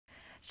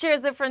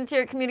Shares of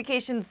Frontier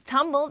Communications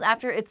tumbled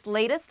after its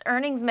latest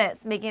earnings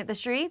miss, making it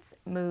TheStreet's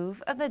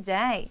move of the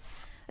day.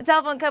 The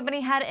telephone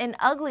company had an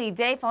ugly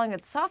day following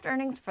its soft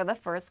earnings for the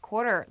first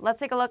quarter. Let's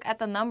take a look at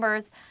the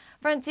numbers.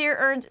 Frontier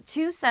earned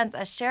 2 cents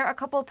a share, a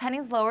couple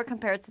pennies lower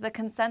compared to the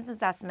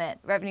consensus estimate.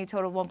 Revenue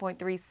totaled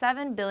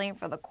 $1.37 billion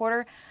for the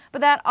quarter,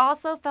 but that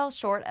also fell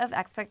short of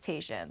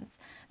expectations.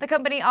 The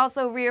company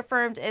also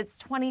reaffirmed its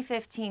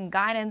 2015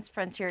 guidance.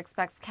 Frontier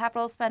expects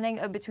capital spending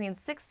of between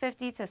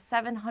 $650 to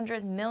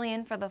 $700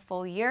 million for the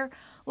full year,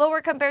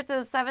 lower compared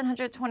to the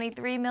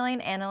 $723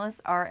 million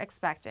analysts are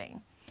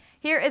expecting.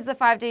 Here is the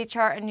 5-day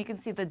chart, and you can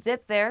see the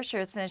dip there.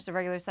 Shares finished the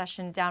regular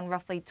session down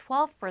roughly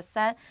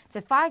 12%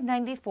 to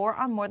 $594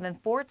 on more than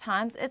 4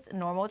 times its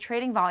normal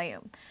trading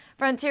volume.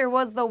 Frontier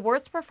was the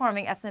worst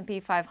performing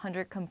S&P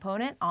 500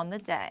 component on the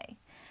day.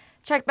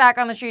 Check back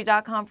on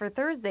TheStreet.com for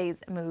Thursday's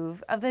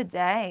move of the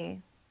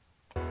day.